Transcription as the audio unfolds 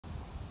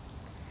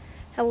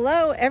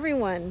Hello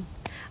everyone.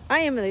 I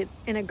am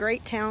in a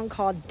great town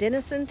called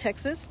Denison,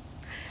 Texas.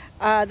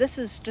 This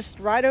is just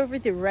right over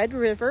the Red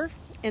River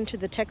into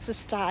the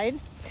Texas side.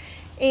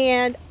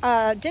 And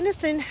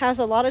Denison has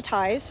a lot of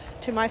ties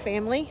to my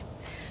family.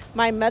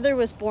 My mother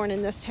was born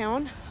in this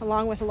town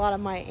along with a lot of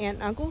my aunt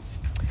and uncles.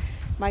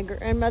 My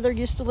grandmother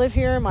used to live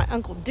here. My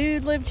uncle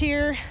Dude lived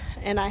here.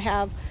 And I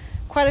have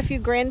quite a few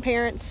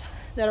grandparents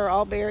that are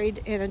all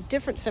buried in a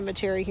different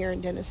cemetery here in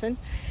Denison.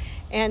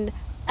 And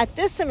at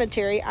this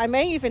cemetery, I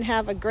may even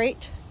have a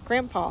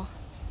great-grandpa.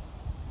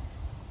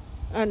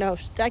 Oh no,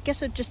 I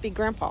guess it'd just be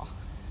grandpa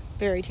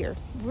buried here.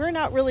 We're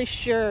not really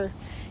sure.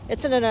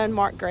 It's in an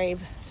unmarked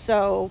grave.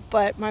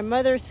 But my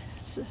mother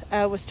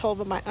was told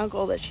by my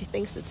uncle that she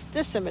thinks it's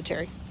this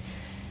cemetery.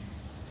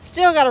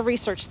 Still got to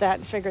research that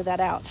and figure that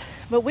out.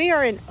 But we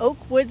are in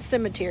Oakwood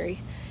Cemetery,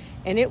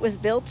 and it was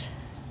built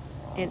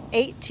in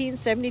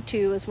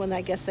 1872 is when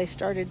I guess they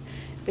started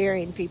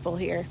burying people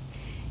here.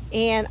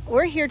 And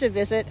we're here to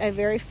visit a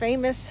very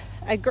famous,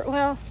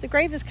 the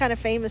grave is kind of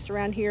famous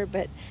around here,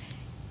 but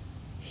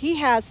he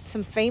has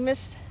a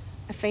famous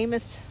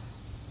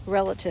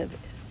relative.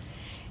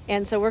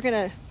 And so we're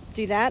going to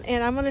do that,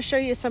 and I'm going to show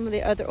you some of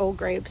the other old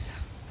graves.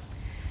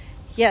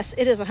 Yes,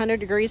 it is 100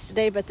 degrees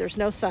today, but there's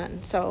no sun,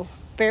 so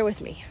bear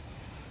with me.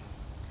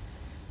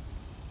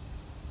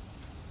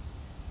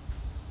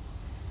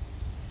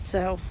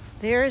 So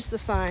there's the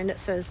sign that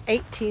says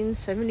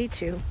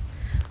 1872.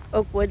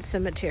 Oakwood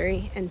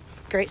Cemetery in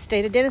great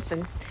state of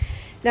Denison.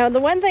 Now, the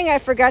one thing I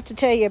forgot to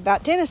tell you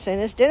about Denison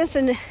is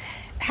Denison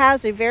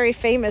has a very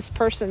famous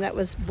person that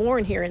was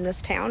born here in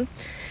this town.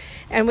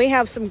 And we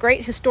have some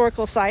great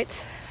historical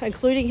sites,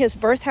 including his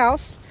birth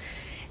house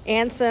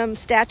and some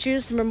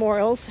statues and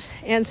memorials.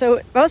 And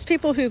so most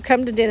people who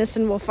come to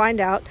Denison will find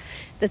out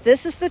that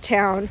this is the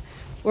town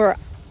where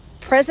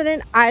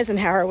President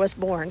Eisenhower was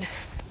born.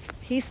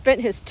 He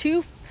spent his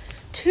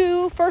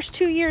first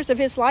 2 years of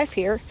his life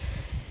here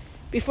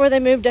before they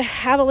moved to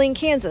Abilene,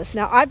 Kansas.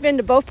 Now, I've been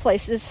to both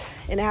places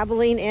in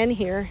Abilene and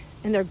here,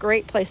 and they're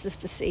great places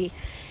to see.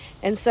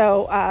 And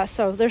so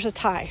there's a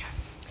tie.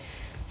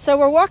 So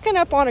we're walking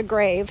up on a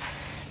grave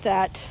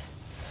that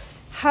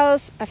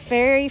has a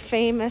very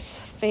famous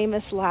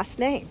last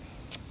name.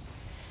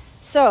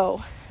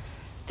 So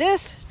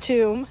this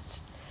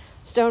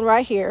tombstone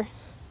right here,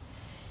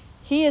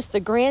 he is the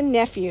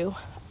grandnephew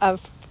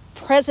of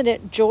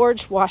President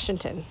George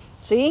Washington.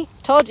 See?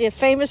 Told you, a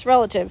famous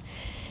relative.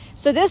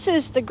 So this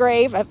is the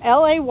grave of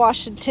L.A.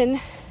 Washington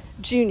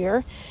Jr.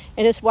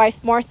 and his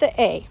wife Martha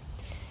A.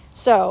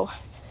 So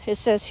it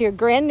says here,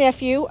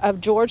 grandnephew of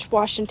George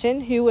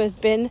Washington, who has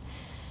been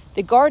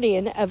the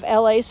guardian of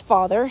L.A.'s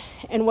father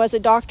and was a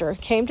doctor,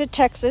 came to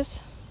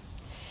Texas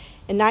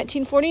in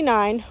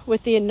 1949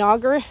 with the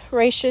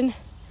inauguration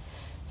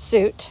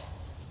suit.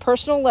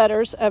 Personal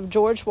letters of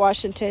George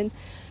Washington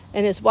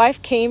and his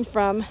wife came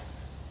from,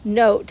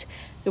 note,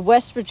 the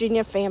West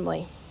Virginia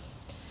family.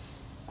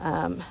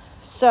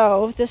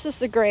 So this is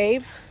the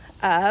grave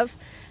of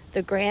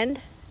the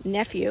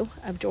grandnephew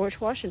of George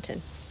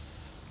Washington.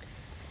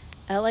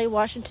 L.A.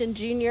 Washington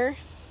Jr.,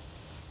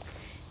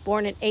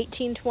 born in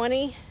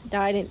 1820,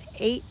 died in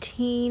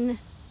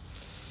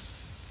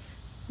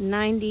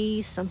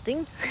 1890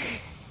 something.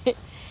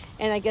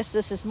 And I guess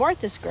this is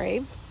Martha's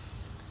grave.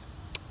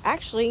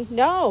 Actually,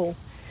 no.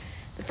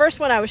 The first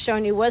one I was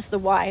showing you was the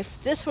wife.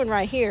 This one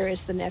right here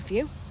is the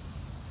nephew.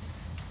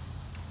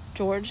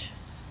 George,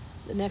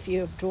 the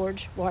nephew of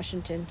George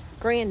Washington,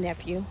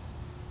 grandnephew.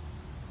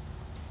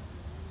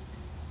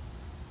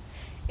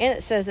 And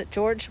it says that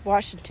George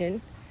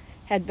Washington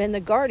had been the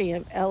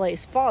guardian of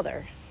L.A.'s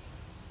father.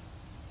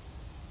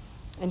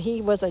 And he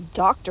was a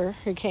doctor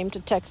who came to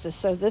Texas.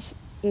 So this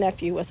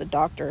nephew was a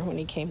doctor when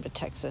he came to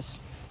Texas.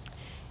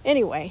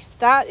 Anyway,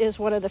 that is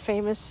one of the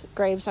famous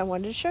graves I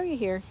wanted to show you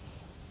here.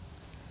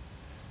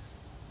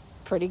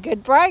 Pretty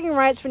good bragging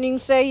rights when you can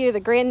say you're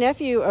the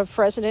grandnephew of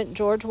President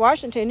George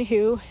Washington,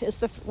 who is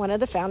one of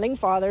the founding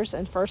fathers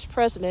and first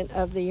president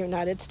of the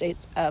United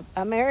States of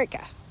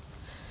America.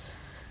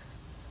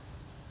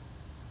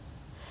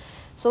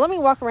 So let me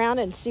walk around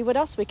and see what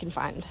else we can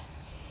find.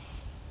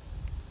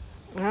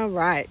 All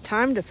right,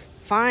 time to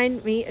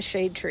find me a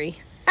shade tree.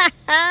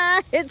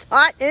 It's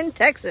hot in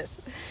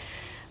Texas.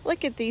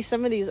 Look at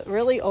some of these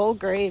really old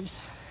graves.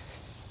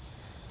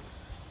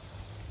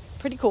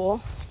 Pretty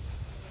cool.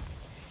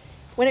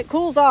 When it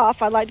cools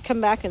off, I'd like to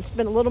come back and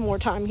spend a little more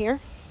time here.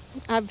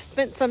 I've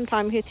spent some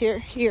time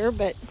here,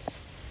 but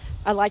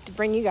I'd like to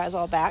bring you guys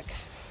all back.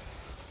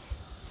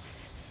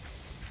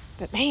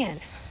 But man,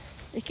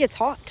 it gets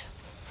hot.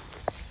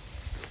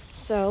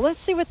 So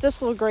let's see what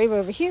this little grave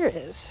over here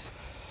is.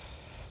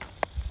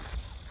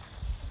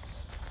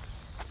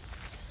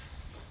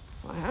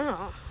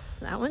 Wow,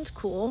 that one's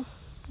cool.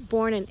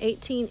 Born in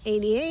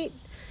 1888,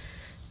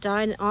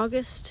 died in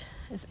August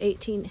of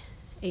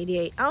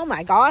 1888. Oh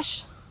my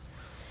gosh.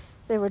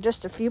 They were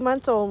just a few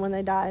months old when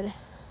they died.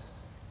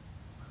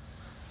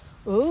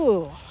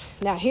 Ooh,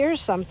 now here's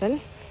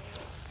something.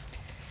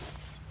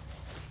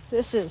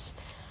 This is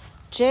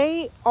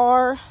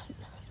J.R.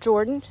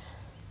 Jordan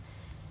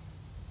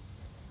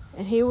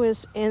And he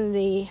was in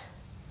the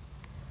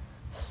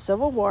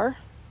Civil War.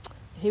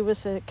 He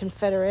was a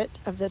Confederate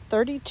of the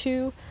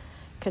 32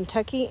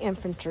 Kentucky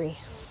Infantry.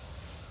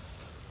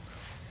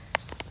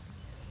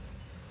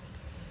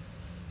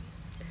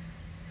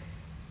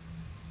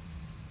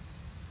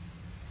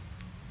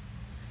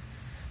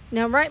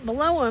 Now, right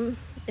below him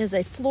is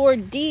a Floor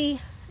D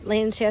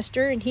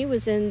Lancaster, and he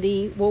was in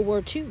the World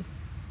War II.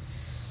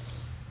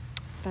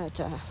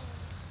 But,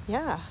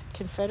 yeah,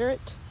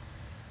 Confederate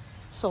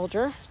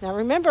soldier. Now,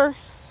 remember,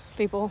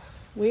 people,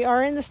 we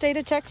are in the state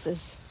of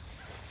Texas,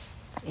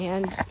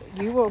 and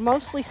you will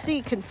mostly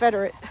see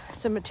Confederate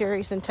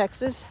cemeteries in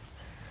Texas.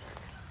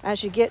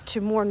 As you get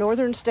to more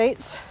northern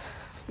states,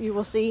 you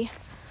will see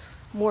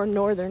more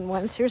northern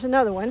ones. Here's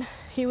another one.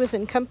 He was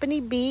in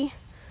Company B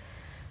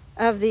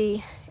of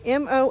the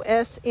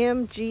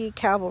MOSMG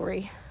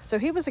Cavalry. So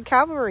he was a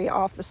cavalry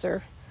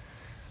officer.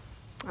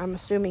 I'm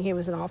assuming he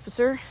was an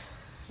officer,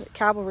 a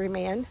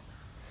cavalryman.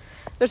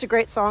 There's a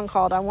great song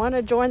called I Want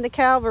to Join the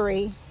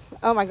Cavalry.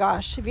 Oh my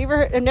gosh. If you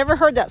have never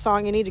heard that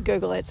song, you need to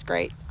Google it. It's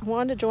great. I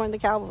want to join the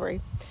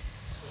cavalry.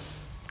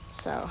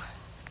 So,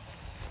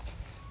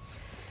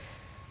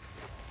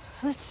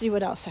 let's see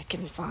what else I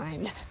can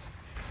find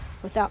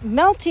without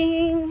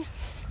melting.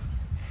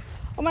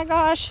 Oh my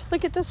gosh.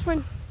 Look at this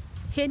one.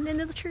 Hidden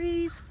into the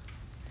trees.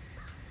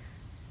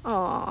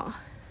 Aw,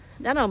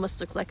 that almost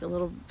looked like a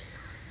little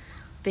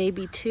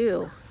baby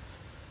too.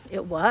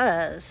 It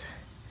was.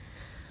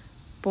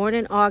 Born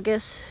in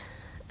August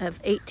of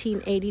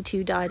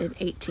 1882, died in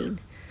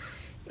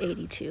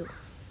 1882.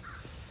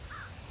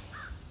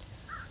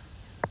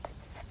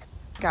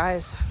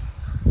 Guys,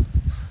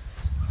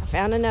 I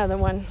found another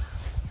one.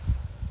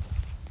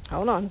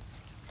 Hold on.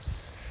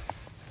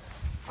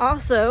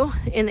 Also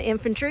in the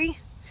infantry.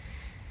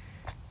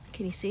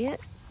 Can you see it?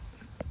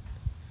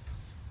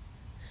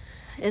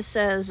 It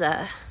says,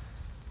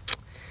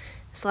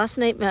 his last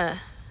name,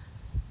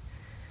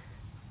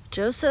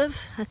 Joseph.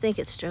 I think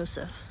it's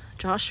Joseph.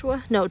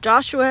 Joshua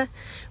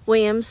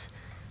Williams,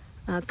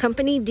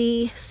 Company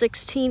D,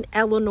 16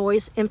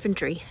 Illinois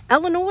Infantry.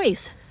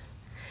 Illinois.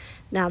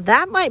 Now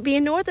that might be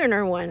a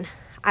northerner one.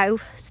 I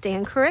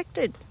stand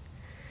corrected.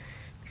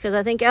 Because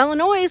I think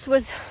Illinois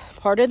was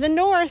part of the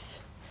North,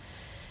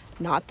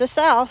 not the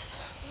South.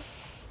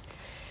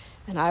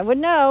 And I would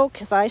know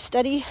because I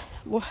study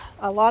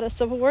a lot of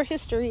Civil War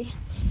history.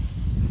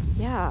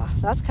 Yeah,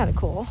 that's kind of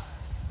cool.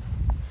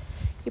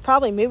 He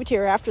probably moved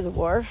here after the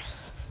war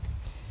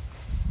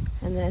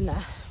and then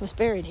was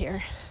buried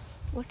here.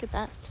 Look at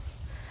that.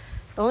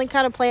 The only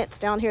kind of plants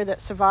down here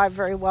that survive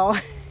very well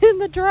in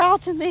the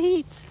drought and the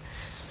heat.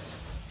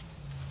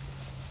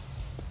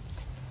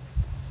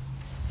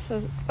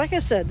 So, like I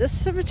said, this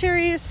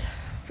cemetery is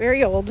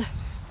very old.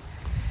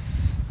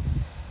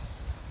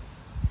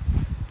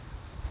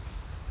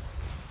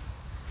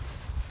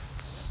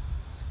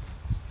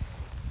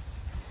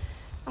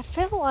 I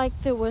felt like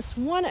there was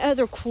one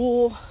other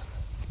cool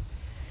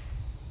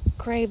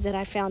grave that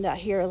I found out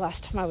here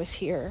last time I was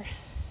here.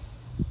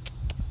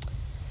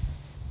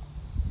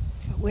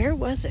 Where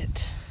was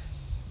it?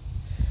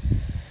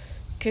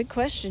 Good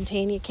question,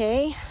 Tanya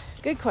K.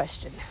 Good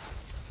question.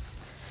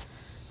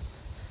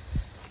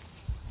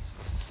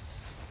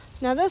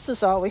 Now this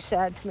is always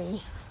sad to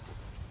me.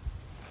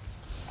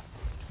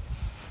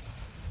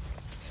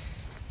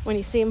 When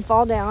you see them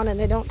fall down and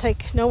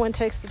no one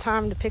takes the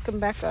time to pick them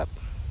back up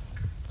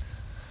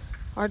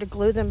or to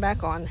glue them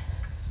back on.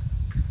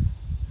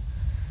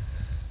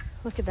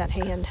 Look at that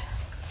hand.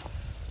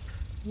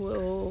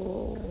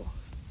 Whoa.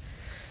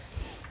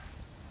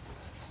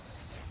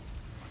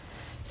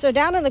 So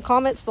down in the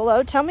comments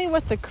below, tell me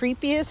what the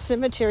creepiest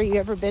cemetery you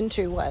ever been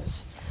to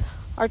was.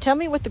 Or tell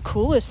me what the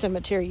coolest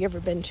cemetery you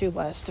ever been to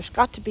was. There's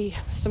got to be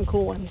some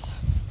cool ones.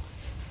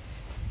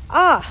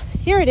 Ah,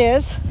 here it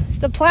is.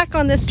 The plaque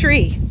on this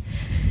tree.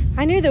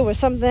 I knew there was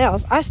something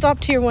else. I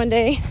stopped here one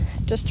day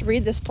just to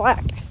read this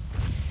plaque.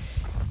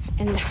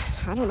 And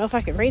I don't know if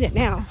I can read it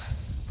now,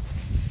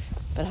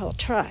 but I'll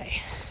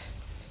try.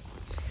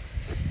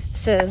 It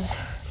says,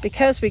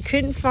 because we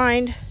couldn't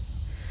find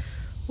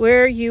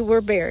where you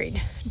were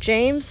buried.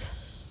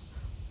 James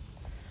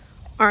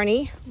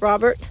Arnie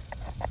Robert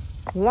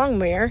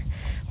Longmire,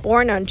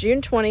 born on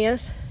June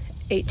 20th,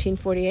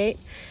 1848,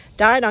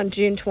 died on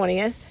June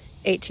 20th,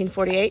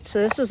 1848, so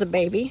this was a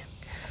baby.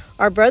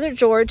 Our brother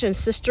George and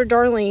sister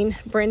Darlene,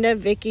 Brenda,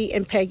 Vicky,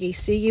 and Peggy,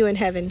 see you in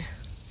heaven.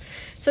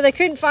 So they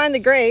couldn't find the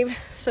grave,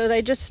 so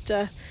they just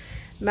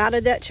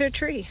mounted that to a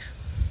tree.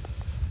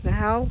 Now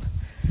how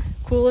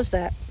cool is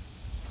that?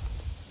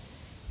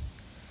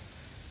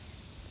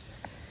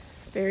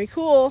 Very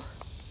cool.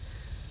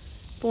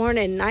 Born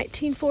in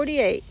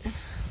 1948.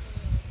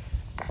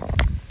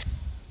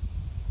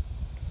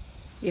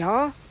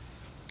 Y'all,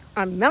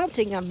 I'm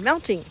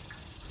melting.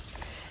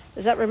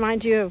 Does that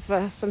remind you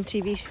of some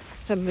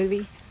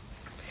movie?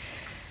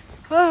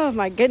 Oh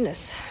my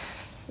goodness.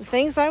 The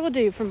things I will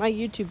do for my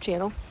YouTube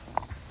channel.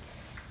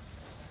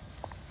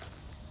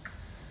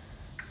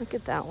 Look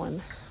at that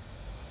one.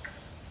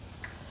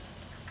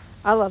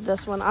 I love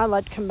this one. I'd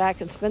like to come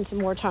back and spend some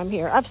more time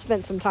here. I've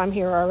spent some time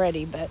here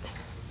already, but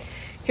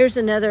here's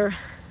another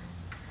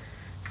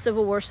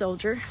Civil War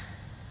soldier.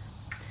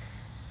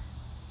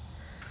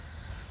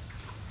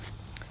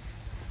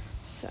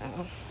 So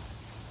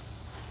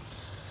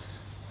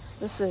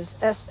this is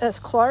S.S.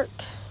 Clark,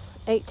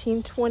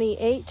 1828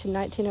 to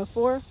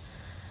 1904.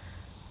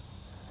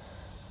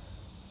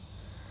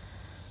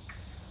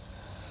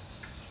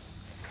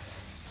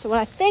 So what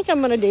I think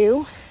I'm going to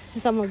do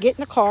is I'm going to get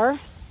in the car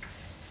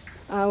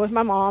with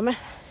my mom.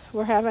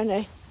 We're having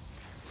a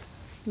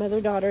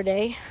mother-daughter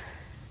day.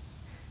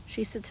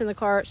 She sits in the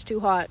car, it's too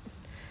hot,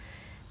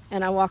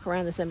 and I walk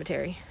around the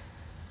cemetery.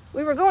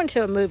 We were going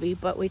to a movie,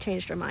 but we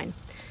changed our mind.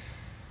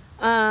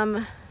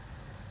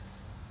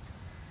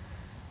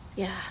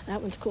 Yeah,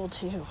 that one's cool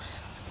too.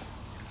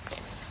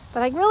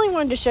 But I really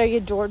wanted to show you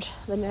George,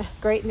 the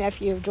great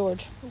nephew of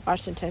George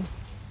Washington.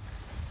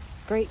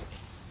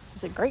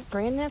 Is it great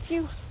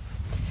grandnephew?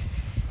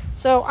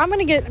 So I'm going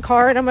to get in the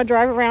car and I'm going to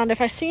drive around.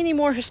 If I see any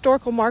more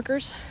historical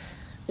markers,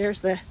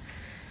 there's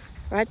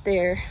right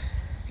there.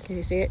 Can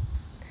you see it?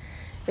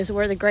 Is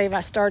where the grave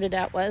I started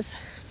at was.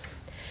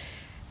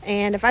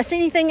 And if I see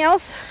anything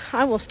else,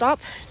 I will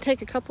stop and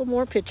take a couple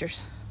more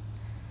pictures.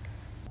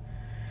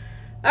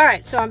 All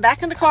right, so I'm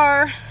back in the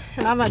car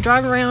and I'm going to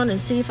drive around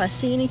and see if I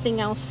see anything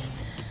else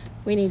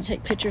we need to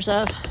take pictures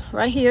of.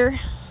 Right here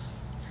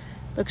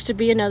looks to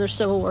be another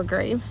Civil War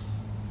grave.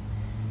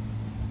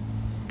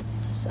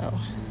 So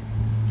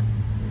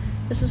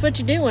this is what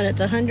you do when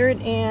it's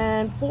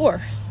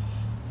 104.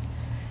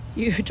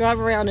 You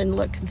drive around and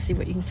look and see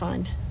what you can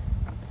find.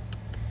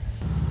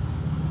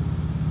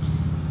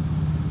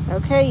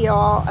 Okay,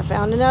 y'all, I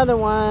found another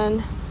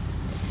one.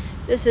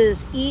 This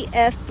is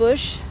E.F.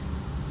 Bush.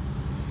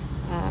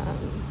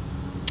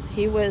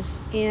 He was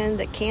in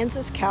the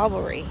Kansas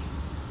Cavalry.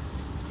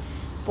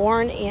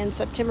 Born in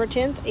September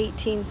 10th,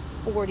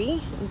 1840,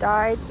 and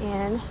died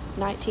in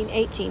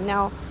 1918.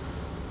 Now,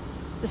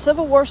 the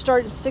Civil War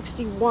started in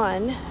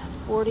 61,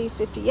 40,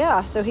 50,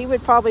 yeah, so he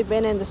would probably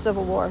been in the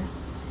Civil War.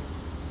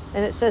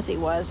 And it says he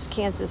was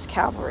Kansas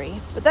Cavalry.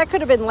 But that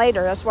could have been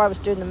later, that's why I was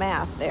doing the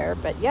math there.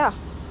 But yeah,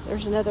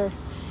 there's another.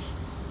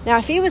 Now,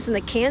 if he was in the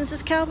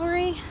Kansas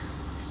Cavalry,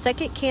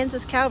 2nd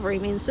Kansas Cavalry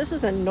means this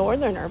is a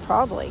northerner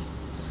probably.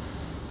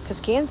 Because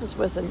Kansas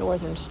was a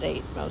northern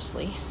state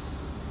mostly.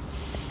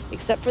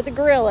 Except for the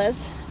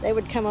guerrillas. They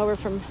would come over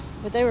from,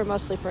 but they were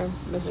mostly from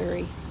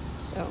Missouri.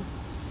 So,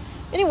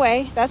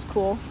 anyway, that's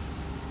cool.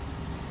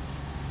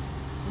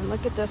 And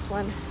look at this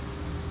one.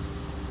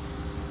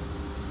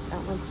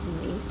 That one's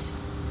neat.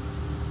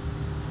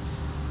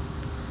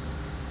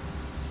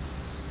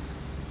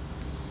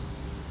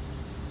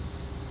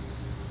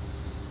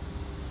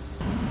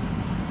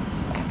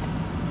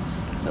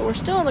 So we're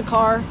still in the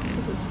car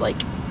because it's like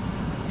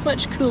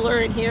much cooler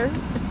in here.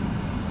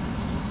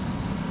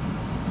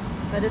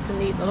 But it's a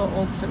neat little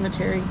old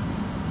cemetery.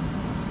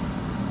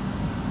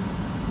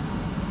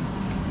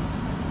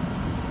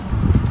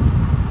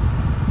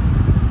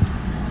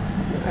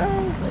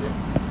 Oh, let it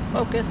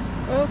focus,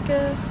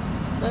 focus,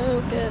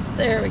 focus.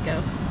 There we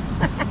go.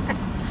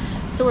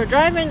 So we're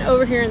driving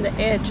over here in the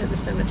edge of the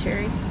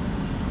cemetery.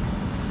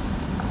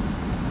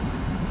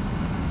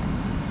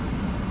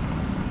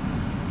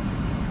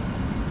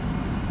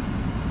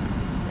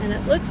 And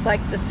it looks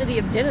like the city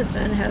of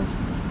Denison has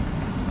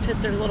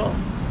put their little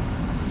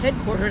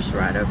headquarters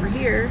right over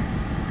here.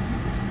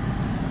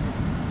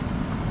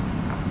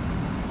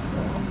 So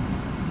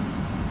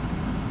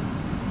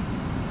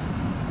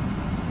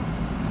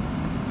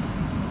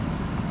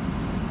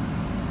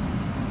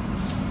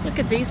look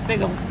at these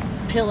big old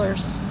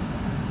pillars.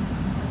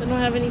 They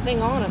don't have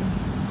anything on them.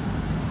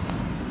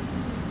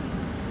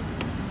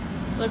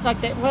 Look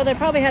like they, well, they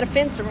probably had a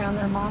fence around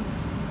there, Mom.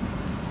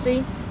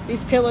 See?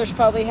 These pillars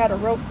probably had a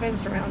rope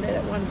fence around it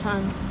at one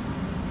time.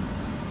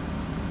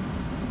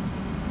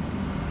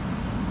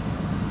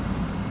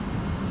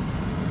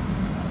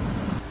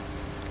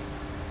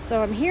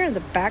 So I'm here in the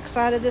back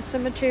side of this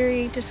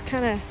cemetery, just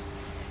kind of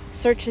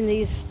searching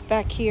these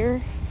back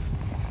here.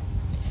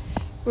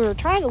 We were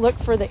trying to look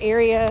for the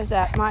area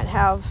that might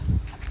have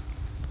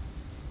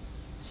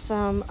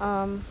some,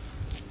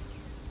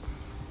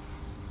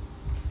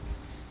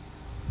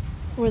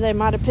 where they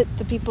might have put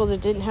the people that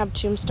didn't have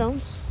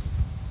tombstones.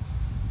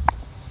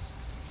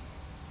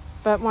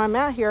 But when I'm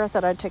out here, I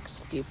thought I'd take a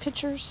few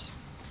pictures.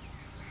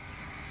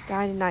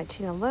 Died in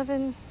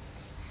 1911.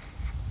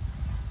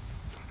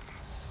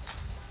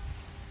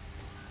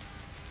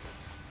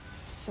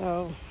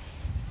 So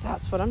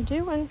that's what I'm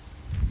doing.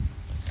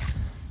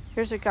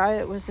 Here's a guy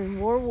that was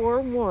in World War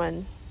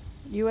I,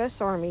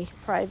 U.S. Army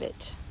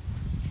private.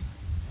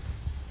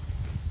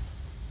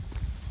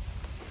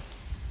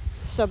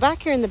 So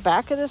back here in the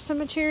back of the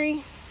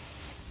cemetery,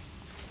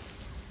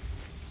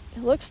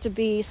 it looks to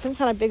be some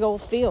kind of big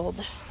old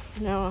field.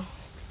 Now,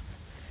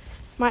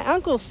 my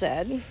uncle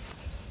said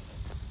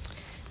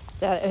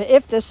that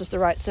if this is the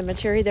right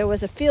cemetery, there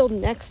was a field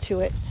next to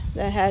it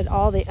that had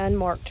all the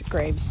unmarked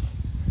graves.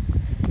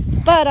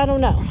 But I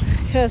don't know,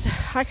 because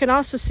I can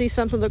also see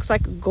something that looks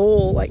like a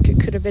goal, like it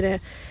could have been an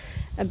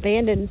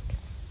abandoned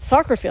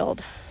soccer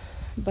field.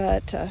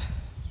 But I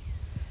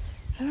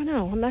don't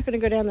know. I'm not going to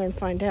go down there and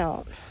find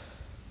out.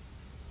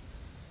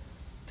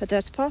 But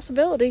that's a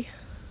possibility.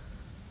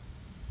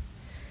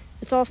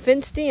 It's all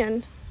fenced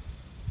in.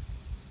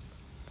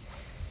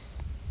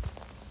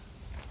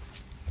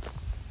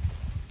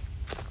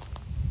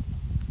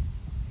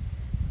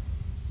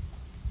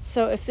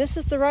 So if this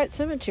is the right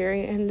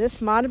cemetery, and this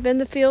might have been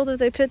the field that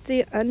they put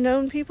the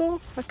unknown people,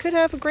 I could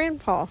have a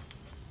grandpa.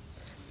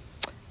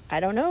 I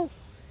don't know.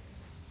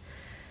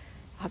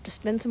 I'll have to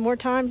spend some more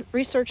time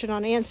researching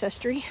on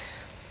Ancestry.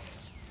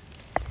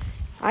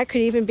 I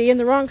could even be in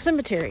the wrong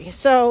cemetery,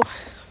 so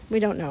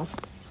we don't know.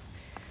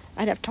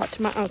 I'd have to talk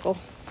to my uncle.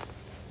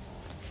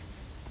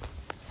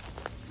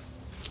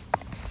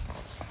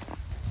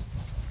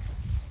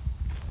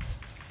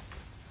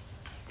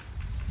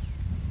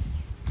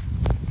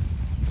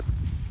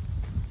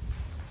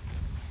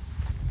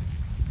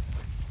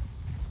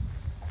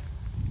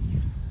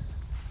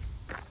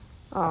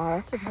 Oh,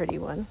 that's a pretty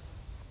one.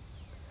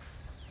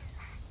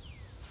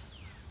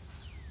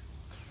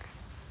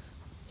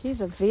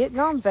 He's a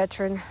Vietnam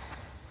veteran.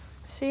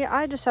 See,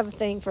 I just have a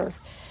thing for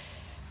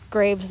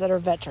graves that are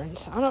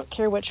veterans. I don't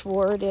care which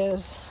war it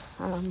is.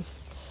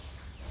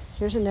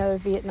 Here's another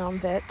Vietnam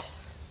vet.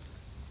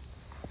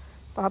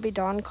 Bobby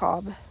Don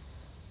Cobb.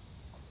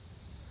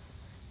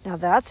 Now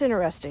that's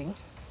interesting.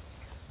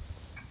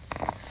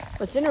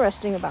 What's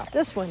interesting about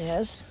this one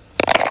is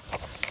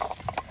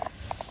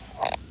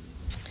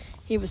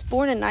he was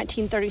born in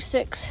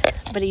 1936,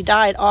 but he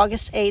died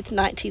August 8th,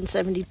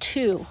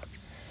 1972.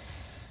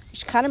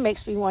 Which kind of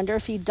makes me wonder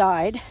if he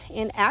died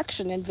in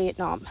action in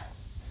Vietnam.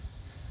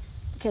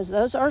 Because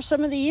those are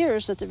some of the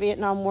years that the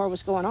Vietnam War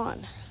was going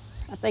on.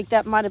 I think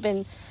that might have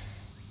been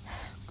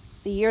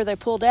the year they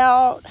pulled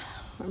out,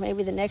 or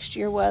maybe the next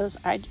year was.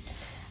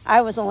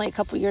 I was only a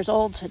couple years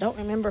old, so I don't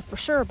remember for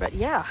sure. But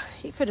yeah,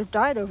 he could have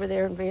died over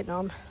there in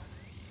Vietnam.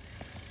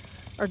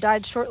 Or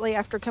died shortly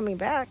after coming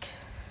back.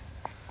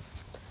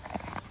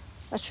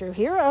 A true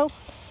hero.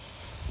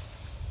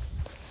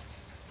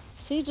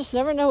 So you just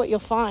never know what you'll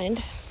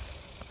find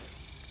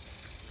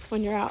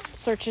when you're out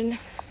searching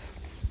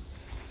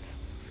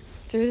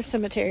through the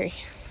cemetery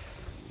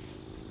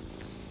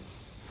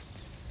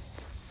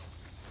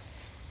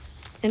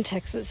in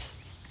Texas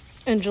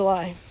in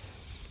July.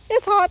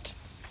 It's hot.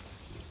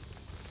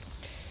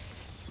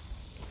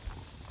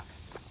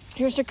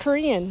 Here's a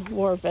Korean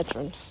War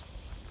veteran.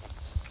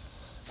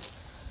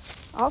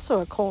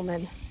 Also a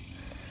Coleman.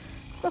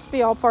 Must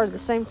be all part of the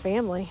same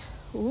family.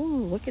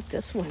 Ooh, look at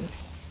this one.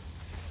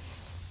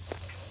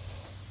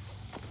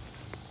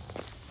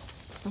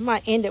 I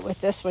might end it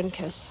with this one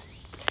because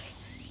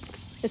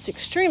it's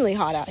extremely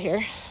hot out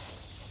here.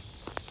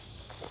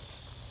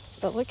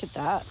 But look at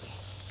that.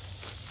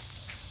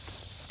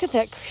 Look at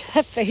that.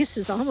 That face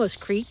is almost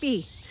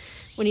creepy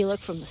when you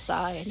look from the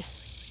side.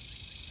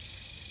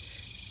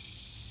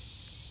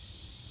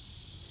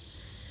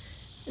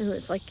 And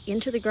it's like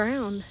into the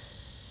ground.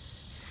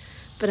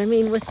 But I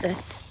mean, with the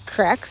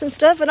cracks and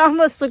stuff, it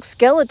almost looks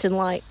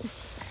skeleton-like.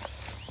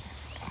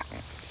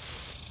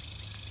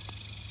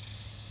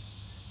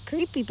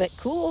 Creepy, but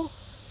cool. Look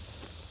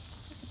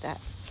at that.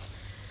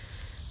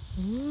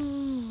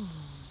 Ooh.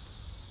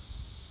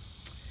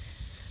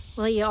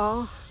 Well,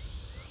 y'all,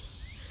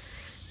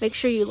 make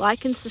sure you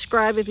like and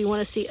subscribe if you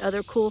want to see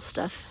other cool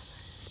stuff,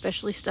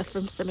 especially stuff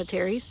from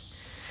cemeteries.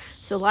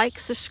 So like,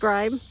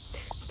 subscribe,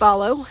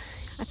 follow.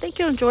 I think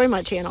you'll enjoy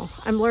my channel.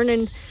 I'm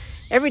learning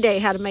every day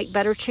how to make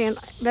better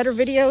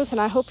videos,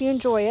 and I hope you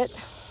enjoy it.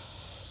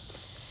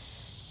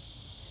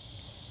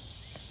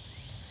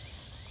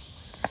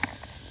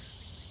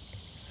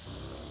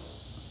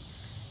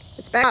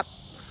 It's back.